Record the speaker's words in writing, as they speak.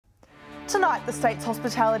Tonight, the state's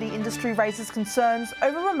hospitality industry raises concerns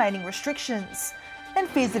over remaining restrictions, and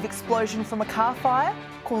fears of explosion from a car fire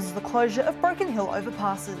causes the closure of Broken Hill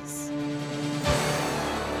overpasses.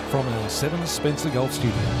 From our 7 Spencer Gulf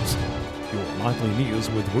Studios, your nightly news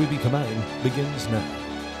with Ruby Kamane begins now.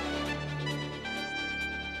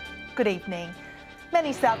 Good evening.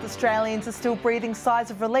 Many South Australians are still breathing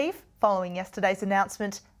sighs of relief following yesterday's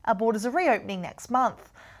announcement our borders are reopening next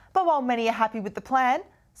month. But while many are happy with the plan,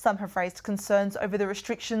 some have raised concerns over the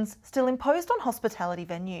restrictions still imposed on hospitality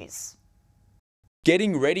venues.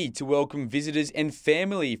 Getting ready to welcome visitors and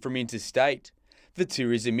family from interstate. The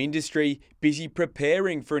tourism industry busy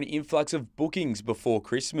preparing for an influx of bookings before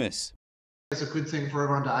Christmas. It's a good thing for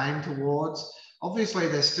everyone to aim towards. Obviously,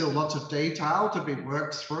 there's still lots of detail to be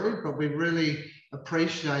worked through, but we really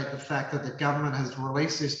appreciate the fact that the government has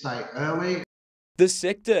released this date early. The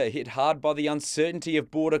sector hit hard by the uncertainty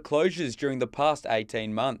of border closures during the past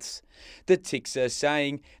 18 months. The TICs are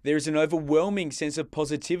saying there is an overwhelming sense of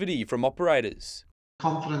positivity from operators.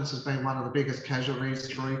 Confidence has been one of the biggest casualties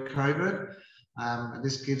through COVID.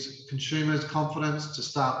 This gives consumers confidence to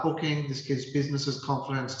start booking. This gives businesses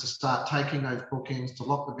confidence to start taking those bookings, to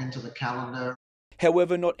lock them into the calendar.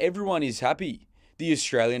 However, not everyone is happy. The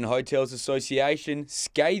Australian Hotels Association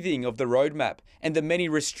scathing of the roadmap and the many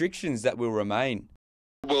restrictions that will remain.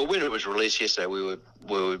 Well, when it was released yesterday, we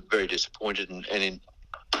were very disappointed, and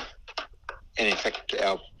in fact,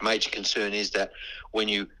 our major concern is that when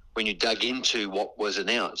you dug into what was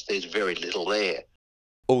announced, there's very little there.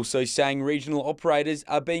 Also saying regional operators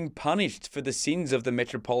are being punished for the sins of the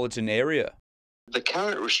metropolitan area. The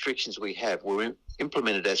current restrictions we have were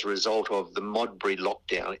implemented as a result of the Modbury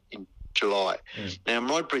lockdown in July. Now,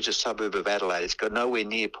 Modbury's a suburb of Adelaide. It's got nowhere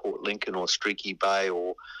near Port Lincoln or Streaky Bay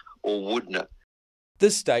or Woodner. The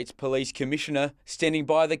state's police commissioner standing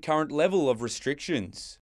by the current level of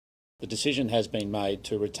restrictions. The decision has been made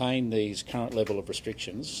to retain these current level of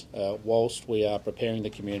restrictions whilst we are preparing the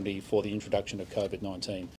community for the introduction of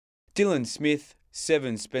COVID-19. Dylan Smith,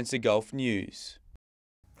 7 Spencer Gulf News.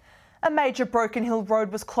 A major Broken Hill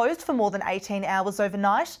road was closed for more than 18 hours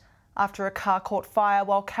overnight after a car caught fire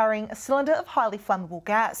while carrying a cylinder of highly flammable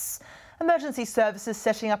gas. Emergency services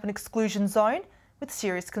setting up an exclusion zone with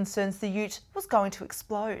serious concerns the ute was going to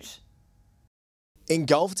explode.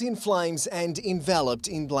 Engulfed in flames and enveloped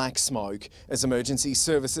in black smoke. As emergency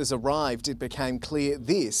services arrived, it became clear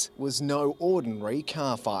this was no ordinary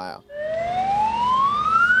car fire.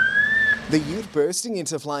 The ute bursting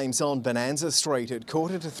into flames on Bonanza Street at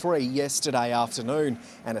 2:45 yesterday afternoon,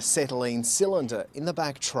 and acetylene cylinder in the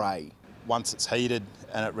back tray. Once it's heated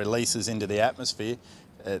and it releases into the atmosphere,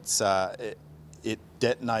 it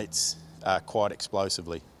detonates quite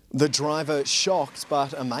explosively. The driver shocked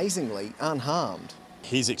but amazingly unharmed.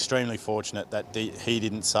 He's extremely fortunate that he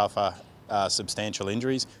didn't suffer substantial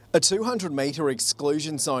injuries. A 200-metre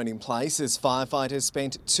exclusion zone in place as firefighters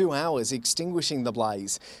spent 2 hours extinguishing the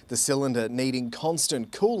blaze, the cylinder needing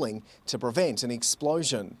constant cooling to prevent an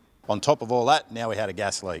explosion. On top of all that, now we had a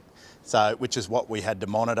gas leak, which is what we had to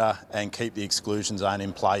monitor and keep the exclusion zone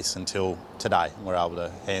in place until today. We're able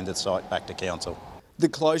to hand the site back to council. The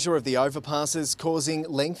closure of the overpasses causing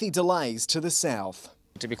lengthy delays to the south.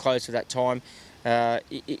 To be closed for that time,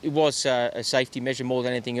 it was a safety measure more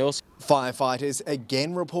than anything else. Firefighters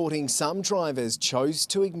again reporting some drivers chose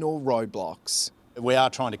to ignore roadblocks. We are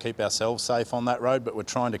trying to keep ourselves safe on that road, but we're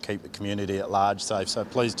trying to keep the community at large safe. So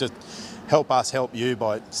please just help us help you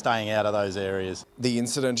by staying out of those areas. The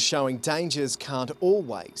incident showing dangers can't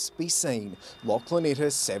always be seen. Lachlan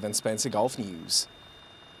Ittis, 7 Spencer Gulf News.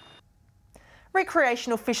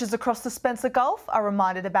 Recreational fishers across the Spencer Gulf are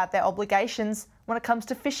reminded about their obligations when it comes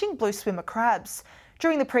to fishing blue swimmer crabs.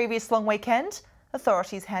 During the previous long weekend,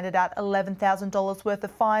 authorities handed out $11,000 worth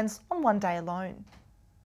of fines on one day alone.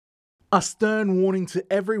 A stern warning to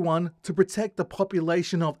everyone to protect the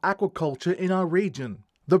population of aquaculture in our region.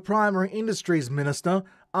 The Primary Industries Minister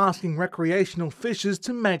asking recreational fishers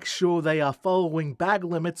to make sure they are following bag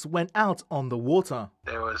limits when out on the water.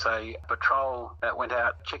 There was a patrol that went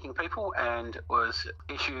out checking people and was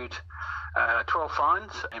issued 12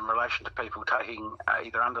 fines in relation to people taking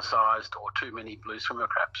either undersized or too many blue swimmer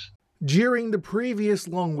crabs. During the previous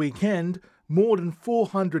long weekend, more than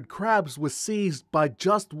 400 crabs were seized by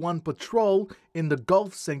just one patrol in the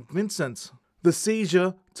Gulf St. Vincent. The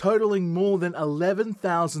seizure totaling more than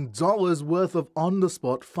 $11,000 worth of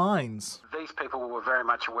on-the-spot fines. These people were very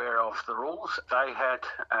much aware of the rules. They had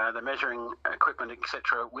the measuring equipment,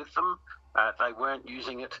 etc. with them. They weren't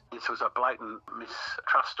using it. This was a blatant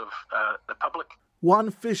mistrust of the public.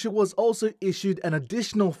 One fisher was also issued an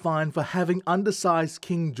additional fine for having undersized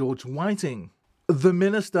King George whiting. The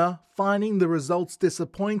minister finding the results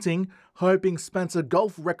disappointing, hoping Spencer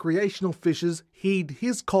Gulf recreational fishers heed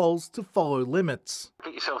his calls to follow limits.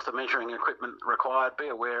 Get yourself the measuring equipment required, be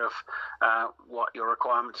aware of what your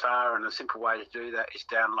requirements are, and a simple way to do that is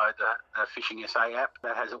download the Fishing SA app.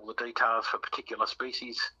 That has all the details for particular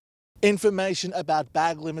species. Information about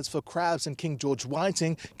bag limits for crabs and King George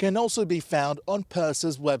whiting can also be found on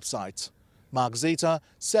PIRSA's website. Mark Zita,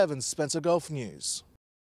 7 Spencer Gulf News.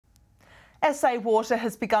 SA Water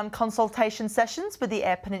has begun consultation sessions with the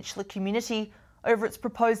Eyre Peninsula community over its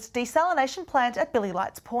proposed desalination plant at Billy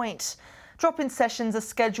Lights Point. Drop-in sessions are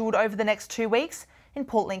scheduled over the next 2 weeks in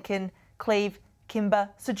Port Lincoln, Cleve, Kimber,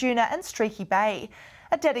 Ceduna and Streaky Bay.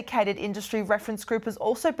 A dedicated industry reference group has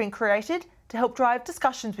also been created to help drive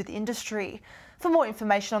discussions with industry. For more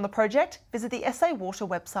information on the project, visit the SA Water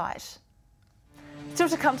website. Still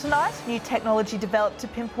to come tonight, new technology developed to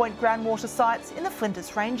pinpoint groundwater sites in the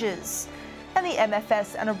Flinders Ranges. And the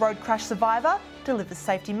MFS and a road crash survivor delivers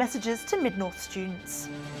safety messages to Mid-North students.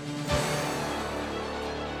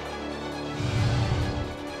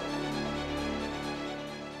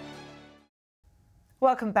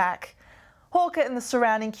 Welcome back. Hawker and the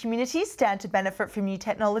surrounding communities stand to benefit from new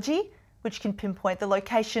technology, which can pinpoint the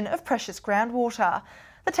location of precious groundwater.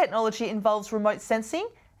 The technology involves remote sensing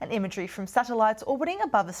and imagery from satellites orbiting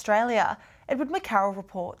above Australia. Edward McCarroll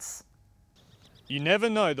reports. You never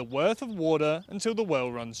know the worth of water until the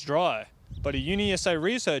well runs dry. But a UniSA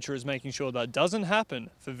researcher is making sure that doesn't happen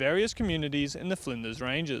for various communities in the Flinders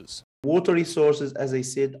Ranges. Water resources, as I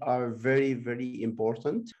said, are very, very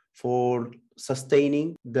important for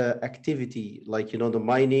sustaining the activity, like, the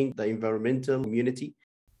mining, the environmental community.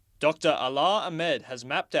 Dr. Alaa Ahmed has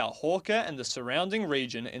mapped out Hawker and the surrounding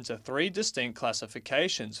region into 3 distinct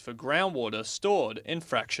classifications for groundwater stored in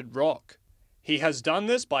fractured rock. He has done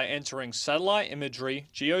this by entering satellite imagery,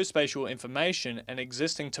 geospatial information and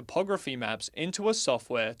existing topography maps into a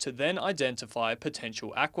software to then identify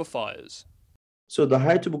potential aquifers. So the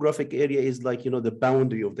high topographic area is like, the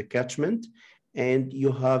boundary of the catchment, and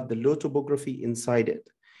you have the low topography inside it.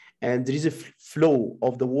 And there is a flow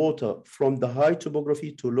of the water from the high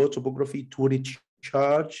topography to low topography to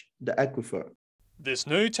recharge the aquifer. This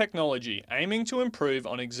new technology aiming to improve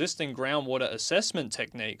on existing groundwater assessment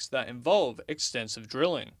techniques that involve extensive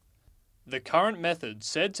drilling. The current method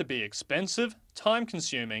said to be expensive,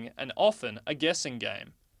 time-consuming and often a guessing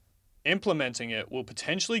game. Implementing it will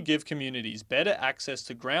potentially give communities better access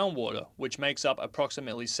to groundwater, which makes up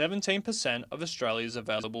approximately 17% of Australia's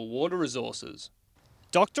available water resources.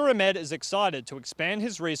 Dr. Ahmed is excited to expand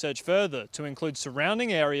his research further to include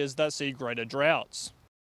surrounding areas that see greater droughts.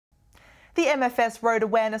 The MFS Road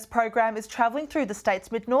Awareness Program is travelling through the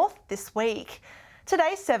state's Mid-North this week.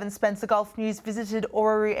 Today, 7 Spencer Gulf News visited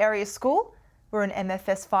Orroroo Area School, where an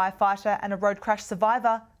MFS firefighter and a road crash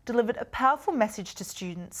survivor delivered a powerful message to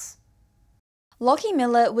students. Lockie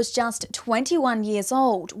Miller was just 21 years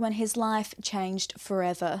old when his life changed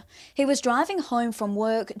forever. He was driving home from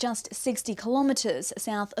work just 60 kilometres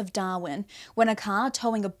south of Darwin when a car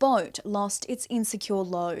towing a boat lost its insecure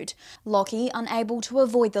load. Lockie unable to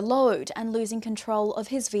avoid the load and losing control of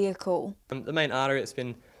his vehicle. The main artery that's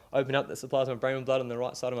been opened up that supplies my brain with blood on the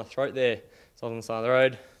right side of my throat there. So I was on the side of the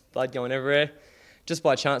road, blood going everywhere. Just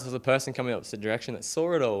by chance, there was a person coming opposite direction that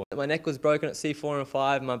saw it all. My neck was broken at C4 and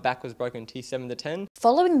 5, my back was broken T7 to 10.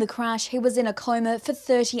 Following the crash, he was in a coma for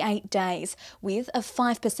 38 days, with a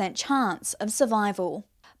 5% chance of survival.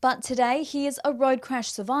 But today, he is a road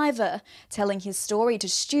crash survivor, telling his story to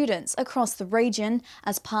students across the region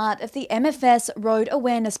as part of the MFS Road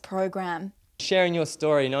Awareness Program. Sharing your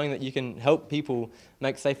story, knowing that you can help people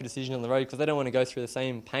make safer decisions on the road because they don't want to go through the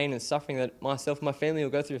same pain and suffering that myself and my family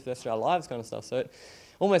will go through for the rest of our lives kind of stuff. So it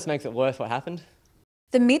almost makes it worth what happened.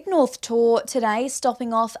 The Mid-North tour today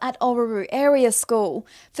stopping off at Orroroo Area School.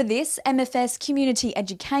 For this MFS Community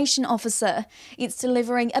Education Officer, it's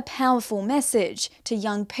delivering a powerful message to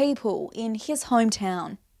young people in his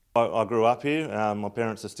hometown. I grew up here. My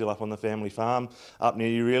parents are still up on the family farm up near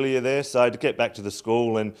Eurelia there, so to get back to the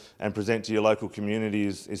school and present to your local community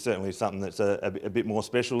is certainly something that's a bit more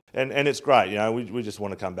special. And it's great, we just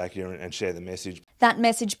want to come back here and share the message. That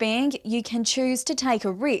message being, you can choose to take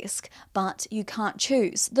a risk, but you can't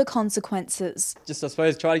choose the consequences. Just, I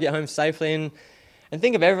suppose, try to get home safely and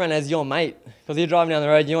think of everyone as your mate. Because you're driving down the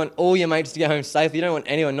road, you want all your mates to get home safely. You don't want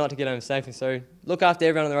anyone not to get home safely, so look after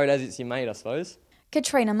everyone on the road as it's your mate, I suppose.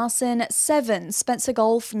 Katrina Musson, 7 Spencer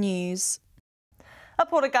Gulf News. A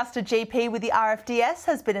Port Augusta GP with the RFDS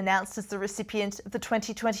has been announced as the recipient of the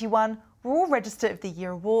 2021 Rural Register of the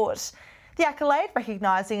Year Award. The accolade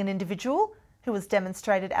recognising an individual who has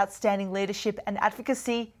demonstrated outstanding leadership and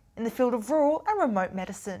advocacy in the field of rural and remote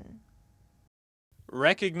medicine.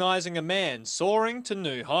 Recognising a man soaring to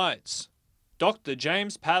new heights. Dr.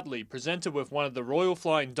 James Padley presented with one of the Royal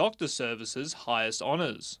Flying Doctor Service's highest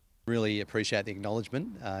honours. Really appreciate the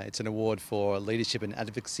acknowledgement. It's an award for leadership and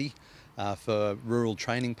advocacy for rural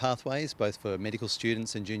training pathways, both for medical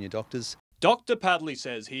students and junior doctors. Dr. Padley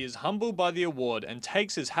says he is humbled by the award and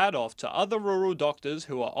takes his hat off to other rural doctors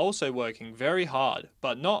who are also working very hard,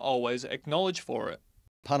 but not always acknowledged for it.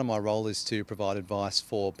 Part of my role is to provide advice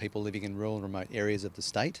for people living in rural and remote areas of the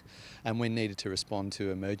state, and when needed to respond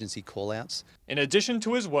to emergency call-outs. In addition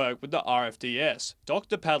to his work with the RFDS,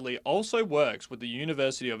 Dr. Padley also works with the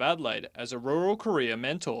University of Adelaide as a rural career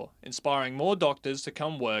mentor, inspiring more doctors to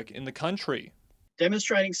come work in the country.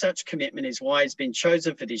 Demonstrating such commitment is why he's been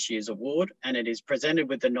chosen for this year's award, and it is presented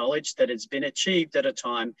with the knowledge that it's been achieved at a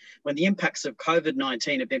time when the impacts of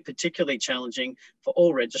COVID-19 have been particularly challenging for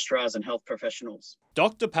all registrars and health professionals.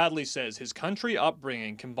 Dr. Padley says his country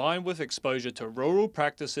upbringing combined with exposure to rural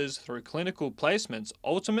practices through clinical placements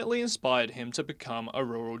ultimately inspired him to become a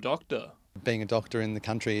rural doctor. Being a doctor in the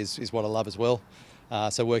country is what I love as well.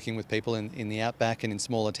 So working with people in the outback and in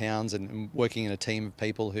smaller towns and working in a team of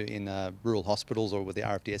people who in rural hospitals or with the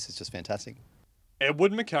RFDS is just fantastic.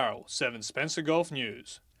 Edward McCarroll, 7 Spencer Gulf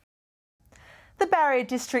News. The Barrier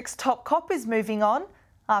District's top cop is moving on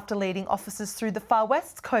after leading officers through the Far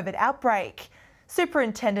West's COVID outbreak.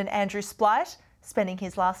 Superintendent Andrew Splight spending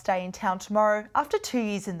his last day in town tomorrow after 2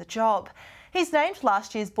 years in the job. He's named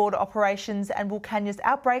last year's border operations and Wilcannia's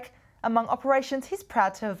outbreak among operations he's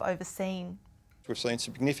proud to have overseen. We've seen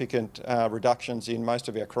significant reductions in most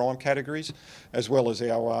of our crime categories, as well as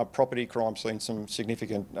our property crime seen some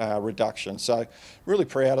significant reductions. So really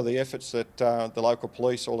proud of the efforts that the local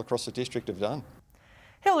police all across the district have done.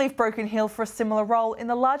 He'll leave Broken Hill for a similar role in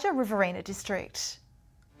the larger Riverina district.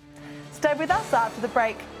 Stay with us after the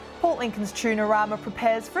break. Port Lincoln's Tunarama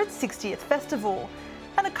prepares for its 60th festival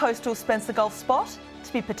and a coastal Spencer Gulf spot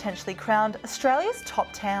to be potentially crowned Australia's top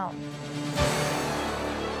town.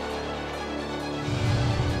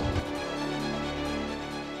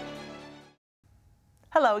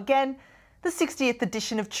 Hello again. The 60th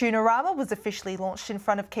edition of Tunarama was officially launched in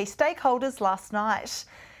front of key stakeholders last night.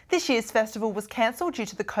 This year's festival was cancelled due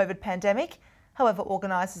to the COVID pandemic. However,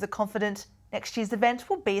 organisers are confident next year's event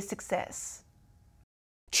will be a success.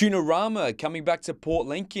 Tunarama coming back to Port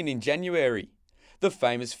Lincoln in January. The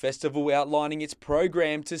famous festival outlining its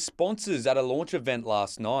program to sponsors at a launch event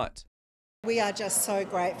last night. We are just so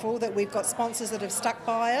grateful that we've got sponsors that have stuck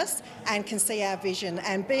by us and can see our vision.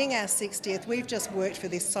 And being our 60th, we've just worked for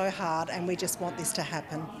this so hard and we just want this to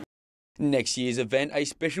happen. Next year's event, a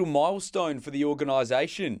special milestone for the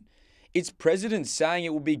organisation. Its president saying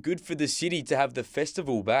it will be good for the city to have the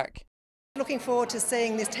festival back. Looking forward to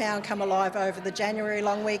seeing this town come alive over the January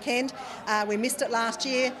long weekend. We missed it last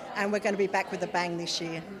year and we're going to be back with a bang this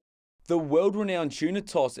year. The world-renowned tuna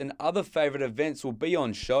toss and other favourite events will be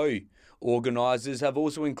on show. Organisers have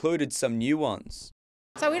also included some new ones.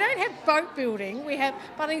 So we don't have boat building,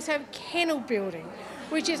 Bunnings have kennel building,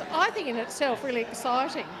 which is, I think in itself, really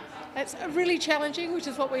exciting. It's really challenging, which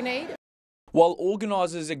is what we need. While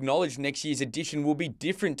organisers acknowledge next year's edition will be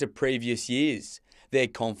different to previous years, they're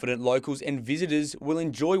confident locals and visitors will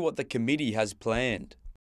enjoy what the committee has planned.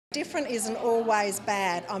 Different isn't always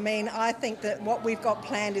bad. I mean, I think that what we've got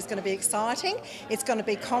planned is going to be exciting. It's going to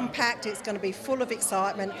be compact, it's going to be full of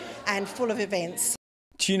excitement and full of events.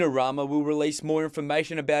 Tunarama will release more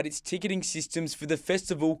information about its ticketing systems for the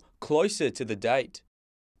festival closer to the date.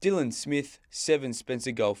 Dylan Smith, 7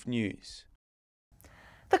 Spencer Gulf News.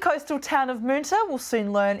 The coastal town of Moonta will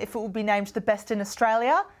soon learn if it will be named the best in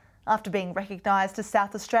Australia after being recognised as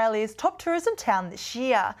South Australia's top tourism town this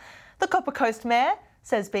year. The Copper Coast Mayor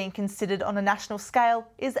says being considered on a national scale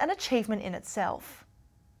is an achievement in itself.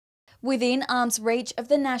 Within arm's reach of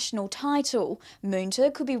the national title,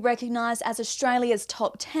 Moonta could be recognised as Australia's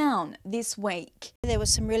top town this week. There were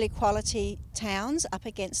some really quality towns up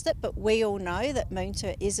against it, but we all know that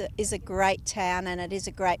Moonta is a great town and it is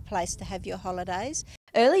a great place to have your holidays.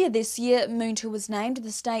 Earlier this year, Moonta was named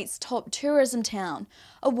the state's top tourism town,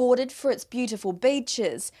 awarded for its beautiful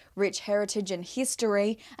beaches, rich heritage and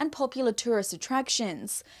history, and popular tourist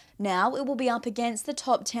attractions. Now it will be up against the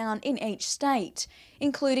top town in each state,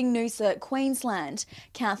 including Noosa, Queensland,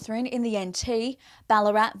 Katherine in the NT,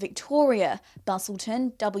 Ballarat, Victoria,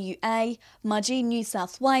 Busselton, WA, Mudgee, New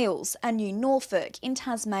South Wales, and New Norfolk in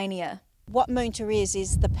Tasmania. What Moonta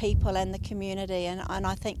is the people and the community, and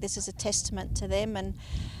I think this is a testament to them, and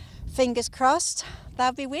fingers crossed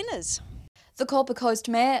they'll be winners. The Copper Coast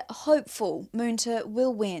Mayor hopeful Moonta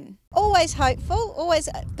will win. Always hopeful, always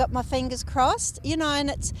got my fingers crossed, you know,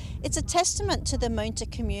 and it's a testament to the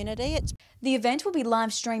Moonta community. The event will be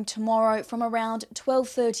live streamed tomorrow from around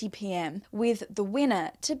 12:30 p.m, with the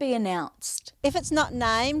winner to be announced. If it's not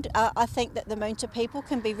named, I think that the Moonta people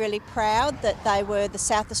can be really proud that they were the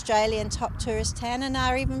South Australian top tourist town and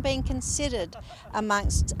are even being considered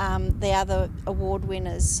amongst the other award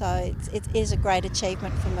winners. So it is a great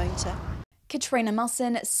achievement for Moonta. Katrina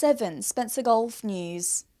Musson, 7 Spencer Gulf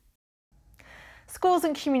News. Schools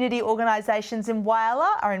and community organisations in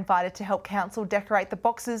Whyalla are invited to help council decorate the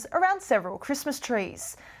boxes around several Christmas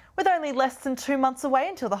trees. With only less than 2 months away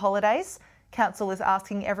until the holidays, council is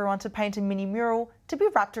asking everyone to paint a mini mural to be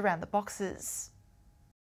wrapped around the boxes.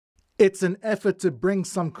 It's an effort to bring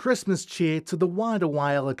some Christmas cheer to the wider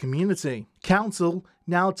Whyalla community. Council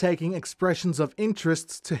now taking expressions of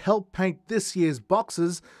interests to help paint this year's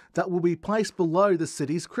boxes that will be placed below the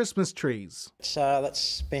city's Christmas trees.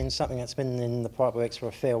 That's been something that's been in the pipe works for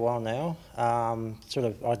a fair while now. Sort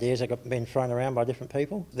of ideas that have been thrown around by different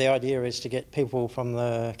people. The idea is to get people from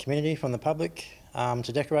the community, from the public,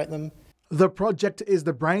 to decorate them. The project is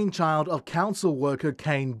the brainchild of council worker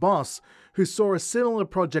Kane Boss, who saw a similar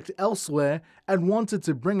project elsewhere and wanted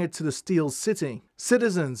to bring it to the Steel City.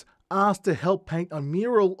 Citizens asked to help paint a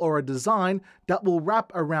mural or a design that will wrap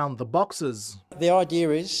around the boxes. The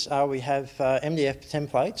idea is we have MDF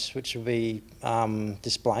templates which will be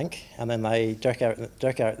just blank, and then they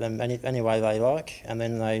decorate them any way they like, and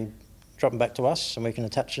then they drop them back to us and we can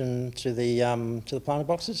attach them to the planter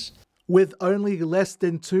boxes. With only less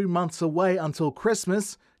than 2 months away until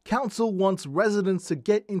Christmas, council wants residents to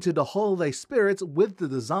get into the holiday spirit with the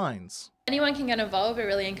designs. Anyone can get involved. We're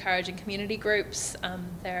really encouraging community groups.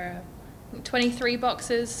 There are 23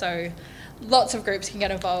 boxes, so lots of groups can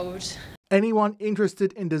get involved. Anyone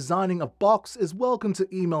interested in designing a box is welcome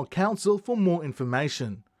to email council for more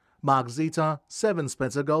information. Mark Zita, 7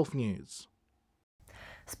 Spencer Gulf News.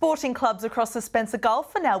 Sporting clubs across the Spencer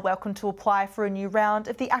Gulf are now welcome to apply for a new round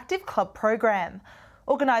of the Active Club program.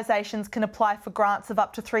 Organisations can apply for grants of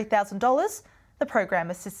up to $3,000. The program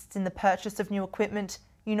assists in the purchase of new equipment,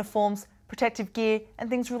 uniforms, protective gear and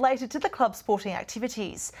things related to the club's sporting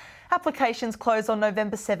activities. Applications close on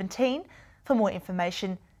November 17. For more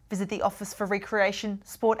information, visit the Office for Recreation,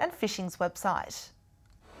 Sport and Fishing's website.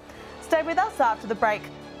 Stay with us after the break.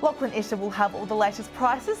 Lachlan Itter will have all the latest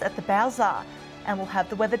prices at the Bowser, and we'll have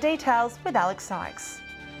the weather details with Alex Sykes.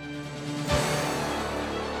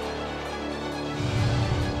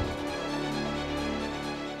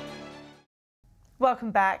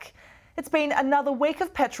 Welcome back. It's been another week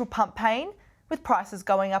of petrol pump pain, with prices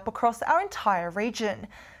going up across our entire region.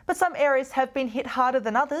 But some areas have been hit harder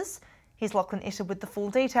than others. Here's Lachlan Itter with the full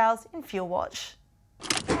details in Fuel Watch.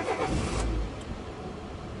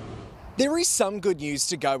 There is some good news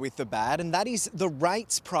to go with the bad, and that is the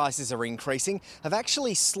rates prices are increasing have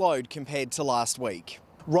actually slowed compared to last week.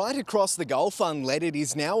 Right across the Gulf, unleaded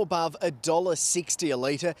is now above $1.60 a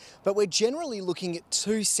litre, but we're generally looking at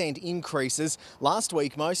 2-cent increases. Last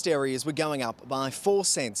week, most areas were going up by 4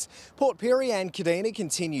 cents. Port Pirie and Kadina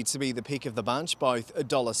continued to be the pick of the bunch, both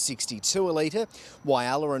 $1.62 a litre.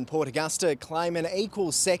 Whyalla and Port Augusta claim an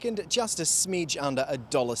equal second, just a smidge under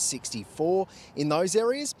 $1.64 in those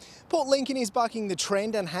areas. Port Lincoln is bucking the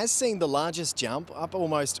trend and has seen the largest jump, up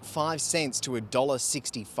almost 5 cents to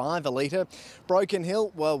 $1.65 a litre. Broken Hill,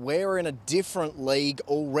 well, we're in a different league,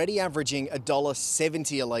 already averaging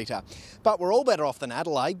 $1.70 a litre. But we're all better off than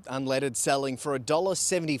Adelaide, unleaded selling for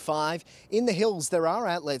 $1.75. In the hills, there are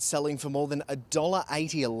outlets selling for more than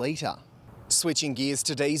 $1.80 a litre. Switching gears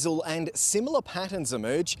to diesel, and similar patterns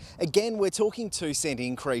emerge. Again, we're talking 2-cent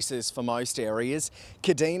increases for most areas.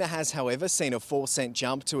 Kadina has, however, seen a 4-cent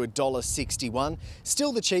jump to $1.61.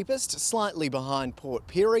 Still the cheapest, slightly behind Port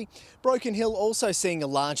Pirie. Broken Hill also seeing a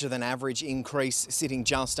larger than average increase, sitting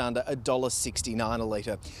just under $1.69 a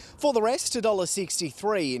litre. For the rest,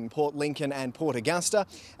 $1.63 in Port Lincoln and Port Augusta,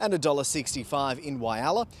 and $1.65 in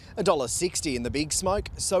Whyalla, $1.60 in the Big Smoke.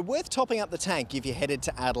 So worth topping up the tank if you're headed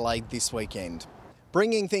to Adelaide this weekend.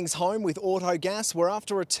 Bringing things home with Autogas, where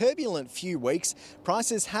after a turbulent few weeks,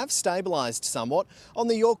 prices have stabilised somewhat. On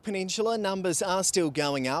the York Peninsula, numbers are still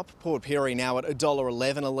going up. Port Pirie now at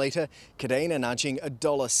 $1.11 a litre, Kadina nudging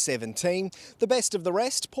 $1.17. The best of the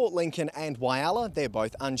rest, Port Lincoln and Whyalla, they're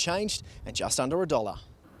both unchanged and just under $1.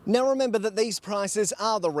 Now remember that these prices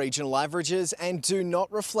are the regional averages and do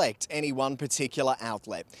not reflect any one particular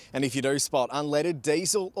outlet. And if you do spot unleaded,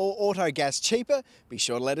 diesel or Autogas cheaper, be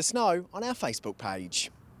sure to let us know on our Facebook page.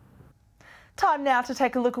 Time now to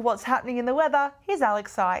take a look at what's happening in the weather. Here's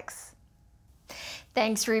Alex Sykes.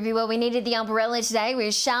 Thanks, Ruby. Well, we needed the umbrella today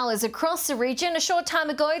with showers across the region. A short time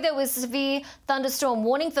ago, there was a severe thunderstorm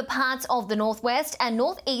warning for parts of the northwest and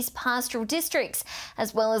northeast pastoral districts,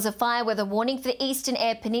 as well as a fire weather warning for the Eastern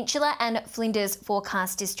Eyre Peninsula and Flinders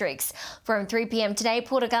forecast districts. From 3 p.m. today,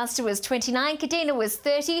 Port Augusta was 29, Kadina was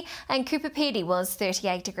 30 and Cooper Pedy was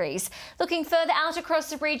 38 degrees. Looking further out across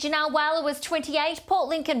the region now, Whyalla was 28, Port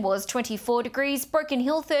Lincoln was 24 degrees, Broken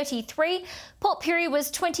Hill 33, Port Pirie was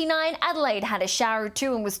 29, Adelaide had a shower or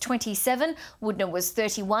two and was 27, Woodner was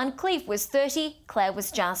 31, Cleve was 30, Clare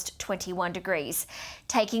was just 21 degrees.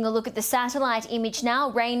 Taking a look at the satellite image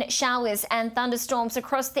now, rain, showers and thunderstorms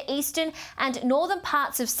across the eastern and northern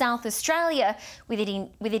parts of South Australia, with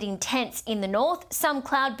it intense in the north, some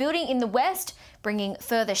cloud building in the west, bringing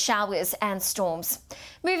further showers and storms.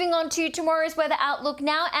 Moving on to tomorrow's weather outlook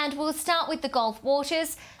now, and we'll start with the Gulf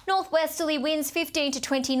waters. Northwesterly winds 15 to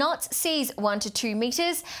 20 knots, seas 1 to 2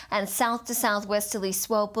 metres, and south to southwesterly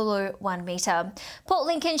swell below 1 metre. Port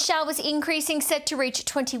Lincoln showers increasing, set to reach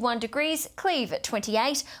 21 degrees, Cleve at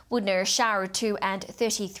 28, Woodner a shower or 2 and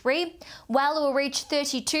 33. Whyalla will reach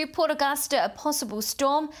 32, Port Augusta a possible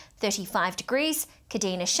storm, 35 degrees,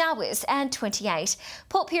 Kadina showers and 28.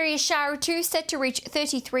 Port Pirie a shower or 2, set to reach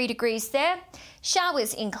 33 degrees there.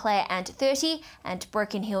 Showers in Clare and 30, and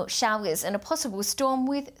Broken Hill showers and a possible storm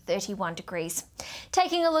with 31 degrees.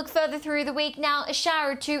 Taking a look further through the week now, a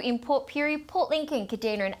shower or 2 in Port Pirie, Port Lincoln,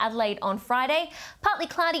 Kadina and Adelaide on Friday. Partly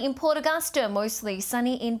cloudy in Port Augusta, mostly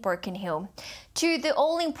sunny in Broken Hill. To the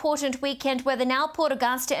all-important weekend weather now, Port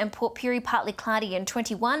Augusta and Port Pirie partly cloudy and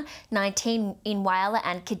 21, 19 in Whyalla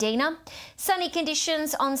and Kadina. Sunny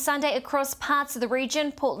conditions on Sunday across parts of the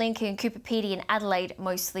region, Port Lincoln, Cooper Pedy and Adelaide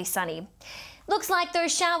mostly sunny. Looks like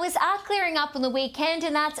those showers are clearing up on the weekend,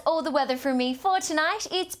 and that's all the weather from me for tonight.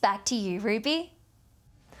 It's back to you, Ruby.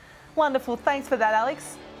 Wonderful, thanks for that,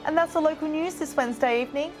 Alex. And that's the local news this Wednesday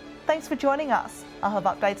evening. Thanks for joining us. I'll have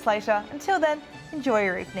updates later. Until then, enjoy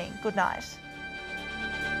your evening. Good night.